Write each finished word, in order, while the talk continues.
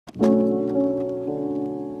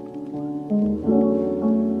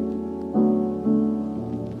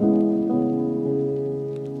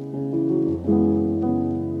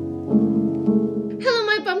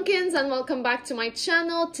welcome back to my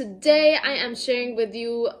channel. Today I am sharing with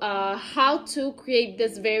you how to create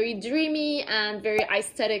this very dreamy and very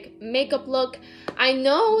aesthetic makeup look. I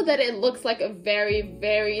know that it looks like a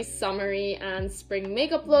very summery and spring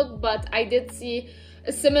makeup look, but I did see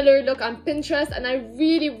a similar look on Pinterest and I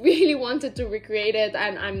really wanted to recreate it,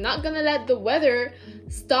 and I'm not gonna let the weather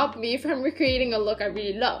stop me from recreating a look I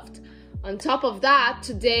really loved. On top of that,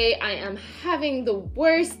 today I am having the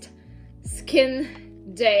worst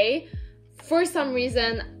skin day for some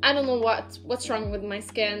reason. I don't know what's wrong with my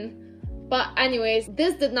skin, but anyways,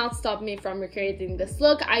 this did not stop me from recreating this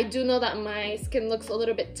look. I do know that my skin looks a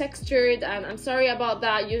little bit textured, and I'm sorry about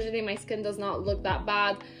that. Usually my skin does not look that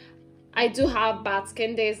bad. I do have bad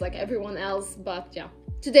skin days like everyone else, but yeah,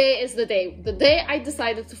 today is the day I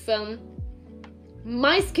decided to film.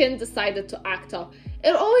 My skin decided to act up.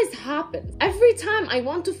 It always happens. Every time I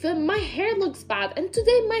want to film, my hair looks bad, and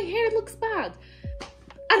today my hair looks bad.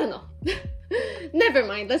 I don't know. Never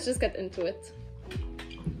mind, let's just get into it.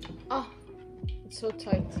 Oh, it's so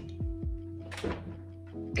tight.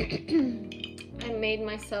 I made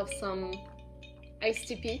myself some iced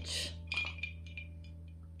tea peach.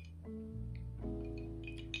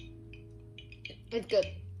 It's good.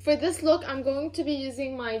 For this look, I'm going to be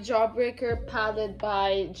using my Jawbreaker palette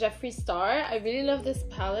by Jeffree Star. I really love this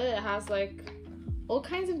palette. It has like all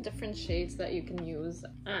kinds of different shades that you can use,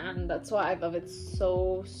 and that's why I love it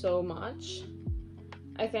so much.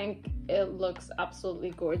 I think it looks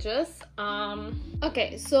absolutely gorgeous.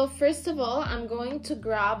 Okay, so first of all, I'm going to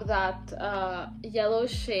grab that yellow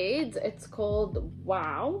shade. It's called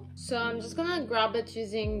Wow. So I'm just gonna grab it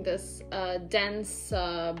using this dense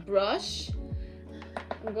brush.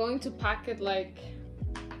 I'm going to pack it like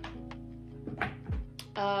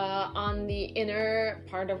on the inner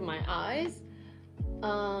part of my eyes,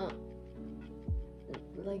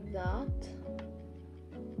 like that.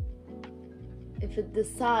 If it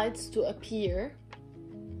decides to appear,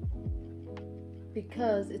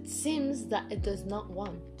 because it seems that it does not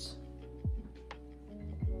want.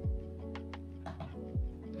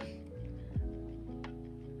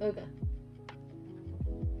 Okay.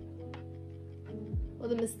 Well,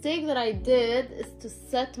 the mistake that I did is to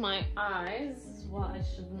set my eyes. Well, I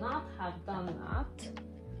should not have done that.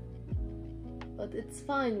 But it's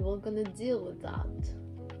fine, we're gonna deal with that.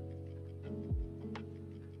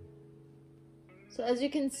 So as you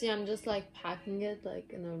can see, I'm just like packing it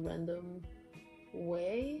like in a random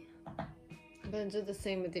way. I'm gonna do the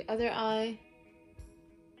same with the other eye.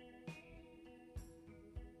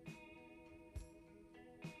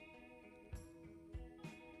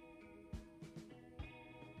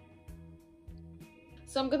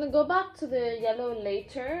 So I'm gonna go back to the yellow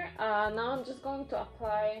later. Now I'm just going to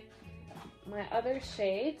apply my other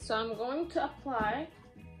shade. So I'm going to apply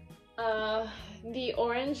the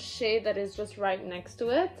orange shade that is just right next to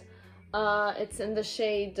it. It's in the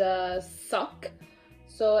shade Suck.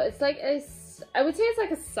 So it's like I would say it's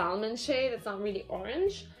like a salmon shade. It's not really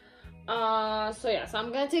orange. So yeah, so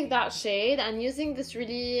I'm gonna take that shade, and using this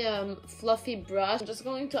really fluffy brush, I'm just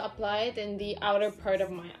going to apply it in the outer part of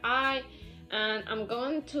my eye. And I'm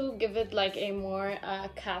going to give it like a more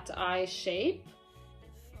cat eye shape.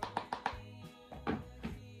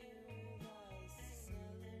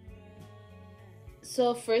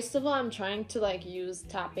 So first of all, I'm trying to like use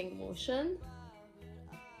tapping motion.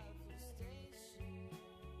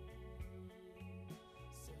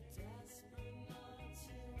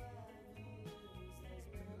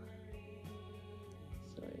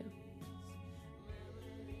 So yeah.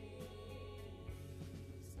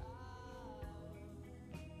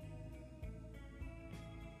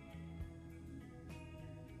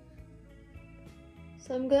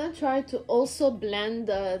 So I'm gonna try to also blend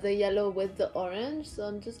the yellow with the orange. So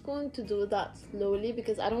I'm just going to do that slowly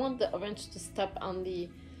because I don't want the orange to step on the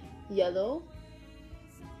yellow.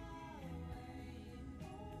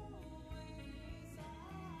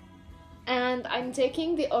 And I'm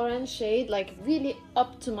taking the orange shade like really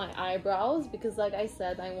up to my eyebrows because like I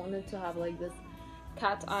said, I wanted to have like this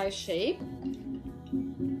cat eye shape.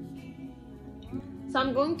 So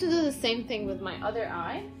I'm going to do the same thing with my other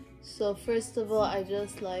eye. So first of all, I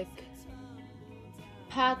just like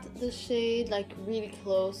pat the shade like really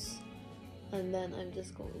close, and then I'm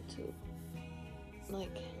just going to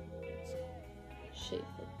like shape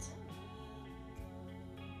it.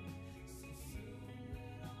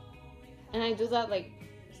 And I do that like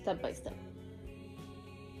step by step.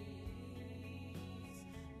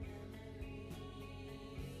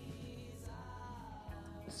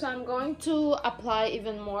 So I'm going to apply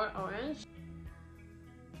even more orange.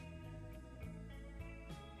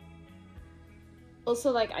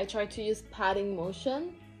 Also, like, I try to use patting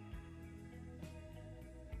motion.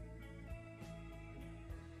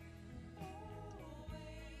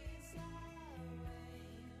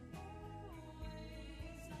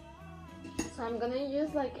 So I'm gonna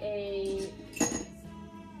use like a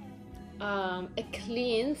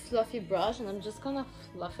clean fluffy brush, and I'm just gonna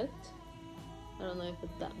fluff it. I don't know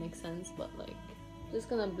if that makes sense, but like just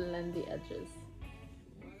gonna blend the edges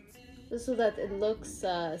just so that it looks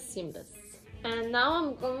seamless. And now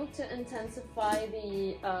I'm going to intensify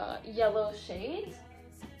the yellow shade.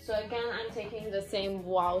 So again, I'm taking the same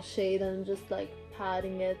Wow shade and just like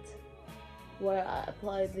patting it where I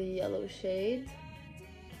applied the yellow shade.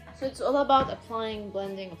 So it's all about applying,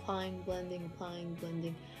 blending, applying, blending, applying,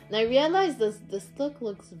 blending. And I realized this look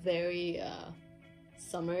looks very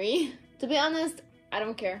summery. To be honest, I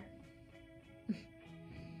don't care.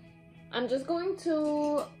 I'm just going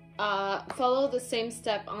to follow the same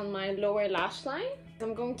step on my lower lash line.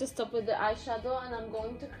 I'm going to stop with the eyeshadow and I'm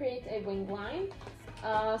going to create a wing line.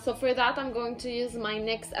 So for that, I'm going to use my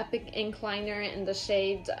NYX Epic Ink Liner in the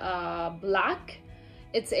shade Black.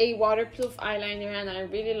 It's a waterproof eyeliner and I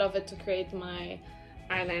really love it to create my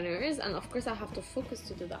eyeliners. And of course I have to focus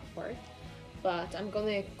to do that part. But I'm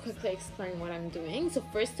going to quickly explain what I'm doing. So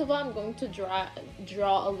first of all, I'm going to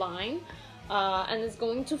draw a line. And it's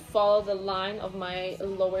going to follow the line of my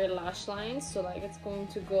lower lash line. So like it's going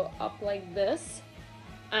to go up like this.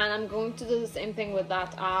 And I'm going to do the same thing with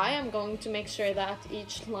that eye. I'm going to make sure that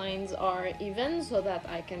each lines are even so that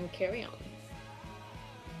I can carry on.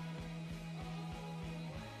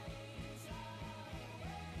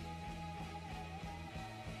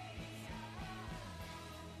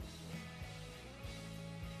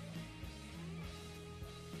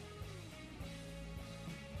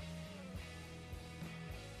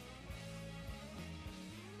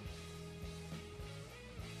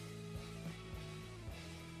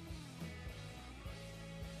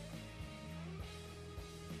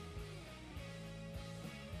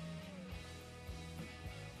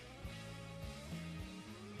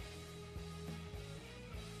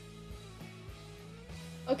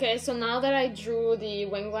 Okay, so now that I drew the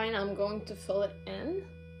wing line, I'm going to fill it in.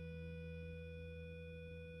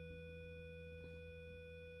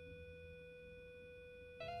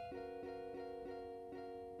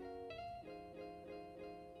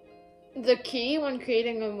 The key when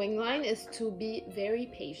creating a wing line is to be very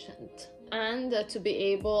patient and to be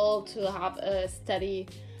able to have a steady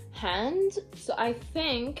hand. So I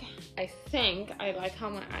think I like how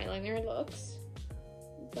my eyeliner looks,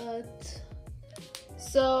 but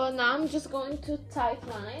so now I'm just going to tight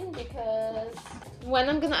line because when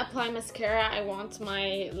I'm gonna apply mascara, I want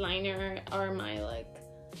my liner or my like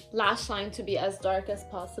lash line to be as dark as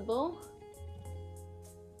possible.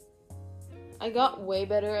 I got way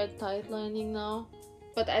better at tight lining now,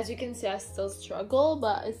 but as you can see I still struggle,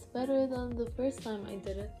 but it's better than the first time I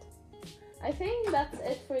did it. I think that's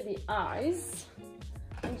it for the eyes.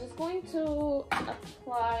 I'm just going to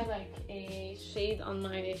apply like a shade on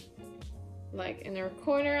my like inner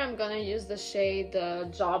corner. I'm gonna use the shade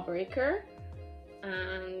Jawbreaker,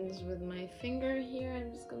 and with my finger here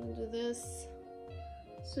I'm just gonna do this.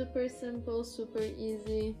 Super simple, super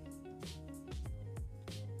easy.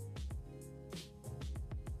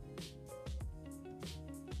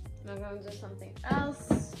 I'm gonna do something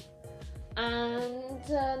else, and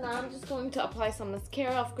now I'm just going to apply some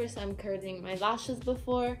mascara. Of course I'm curling my lashes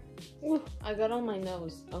before. Ooh, I got on my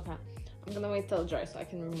nose. Okay, I'm gonna wait till it dries so I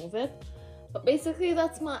can remove it. But basically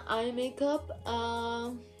that's my eye makeup.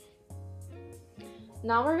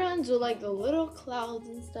 Now we're gonna do like the little clouds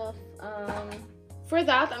and stuff. For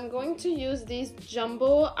that I'm going to use these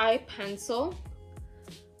jumbo eye pencil.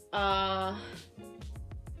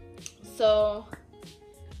 So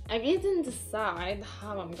I really didn't decide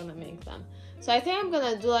how I'm gonna make them. So I think I'm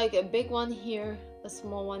gonna do like a big one here, a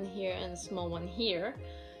small one here, and a small one here.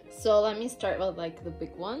 So let me start with like the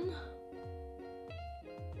big one.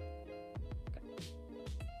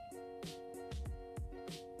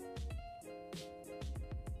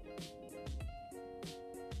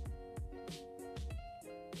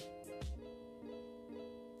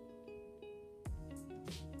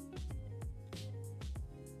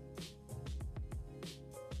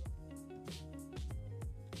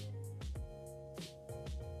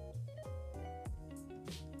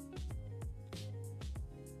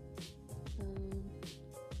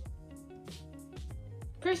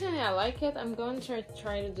 Personally, I like it. I'm going to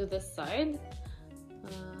try to do this side.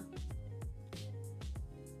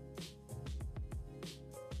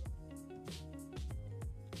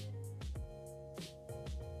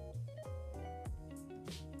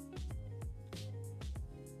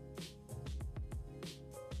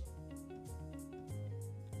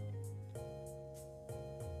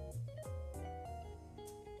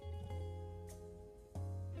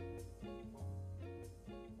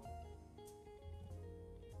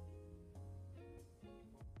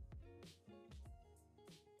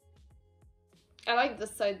 I like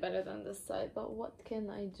this side better than this side, but what can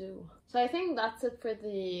I do? So I think that's it for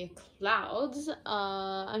the clouds.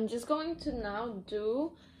 I'm just going to now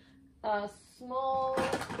do small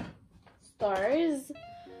stars,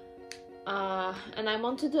 and I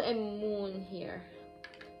want to do a moon here.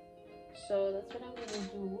 So that's what I'm gonna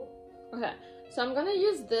do. Okay, so I'm gonna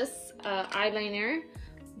use this eyeliner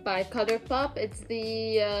by ColourPop. It's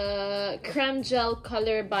the creme gel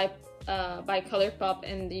color by ColourPop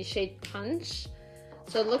in the shade Punch.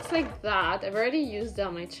 So it looks like that. I've already used it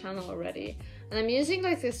on my channel already. And I'm using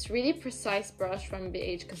like this really precise brush from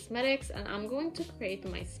BH Cosmetics, and I'm going to create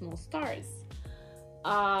my small stars.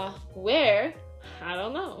 Where? I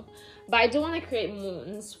don't know. But I do want to create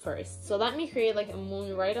moons first. So let me create like a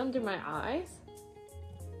moon right under my eyes.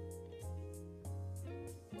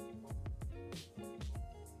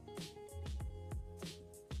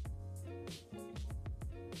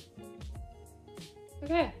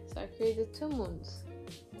 Okay, so I created 2 moons.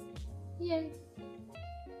 Yay!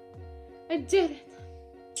 I did it!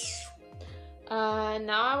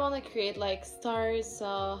 Now I want to create like stars,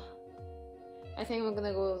 so I think I'm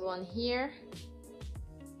gonna go with one here.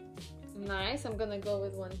 Nice, I'm gonna go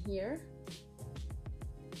with one here.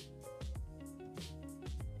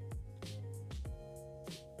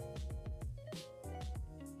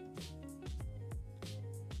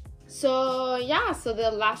 So yeah, so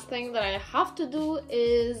the last thing that I have to do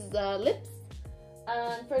is lips.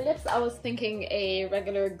 And for lips, I was thinking a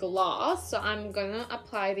regular gloss. So I'm gonna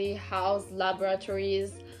apply the House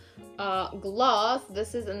Laboratories gloss.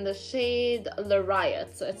 This is in the shade Le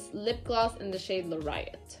Riot. So it's lip gloss in the shade Le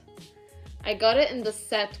Riot. I got it in the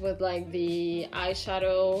set with like the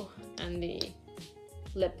eyeshadow and the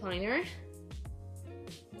lip liner.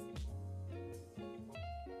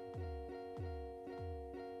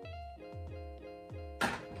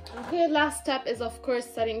 Okay, last step is of course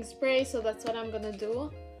setting spray, so that's what I'm gonna do.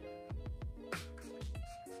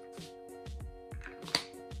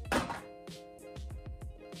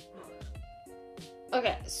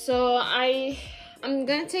 Okay, so I'm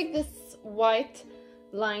gonna take this white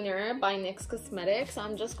liner by NYX Cosmetics.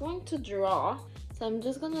 I'm just going to draw. So I'm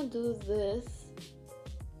just gonna do this.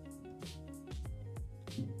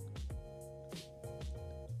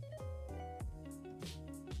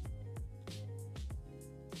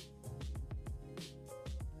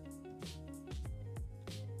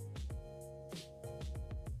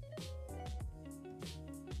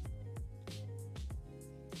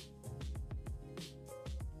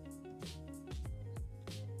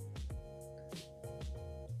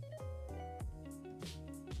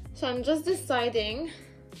 So I'm just deciding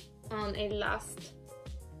on a last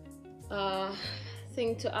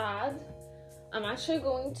thing to add. I'm actually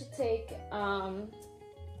going to take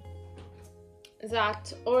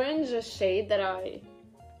that orange shade that I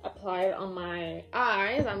applied on my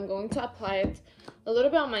eyes. I'm going to apply it a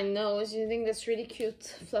little bit on my nose using this really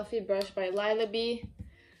cute fluffy brush by Lila B.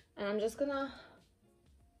 And I'm just gonna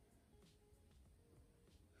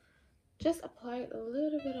apply it a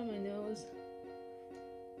little bit on my nose.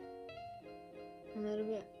 A little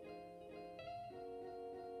bit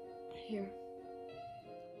here.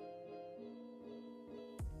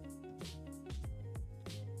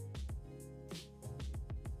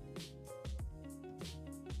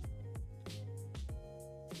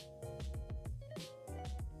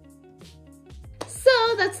 So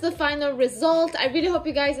that's the final result. I really hope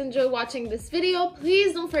you guys enjoy watching this video.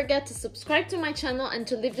 Please don't forget to subscribe to my channel and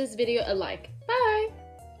to leave this video a like. Bye!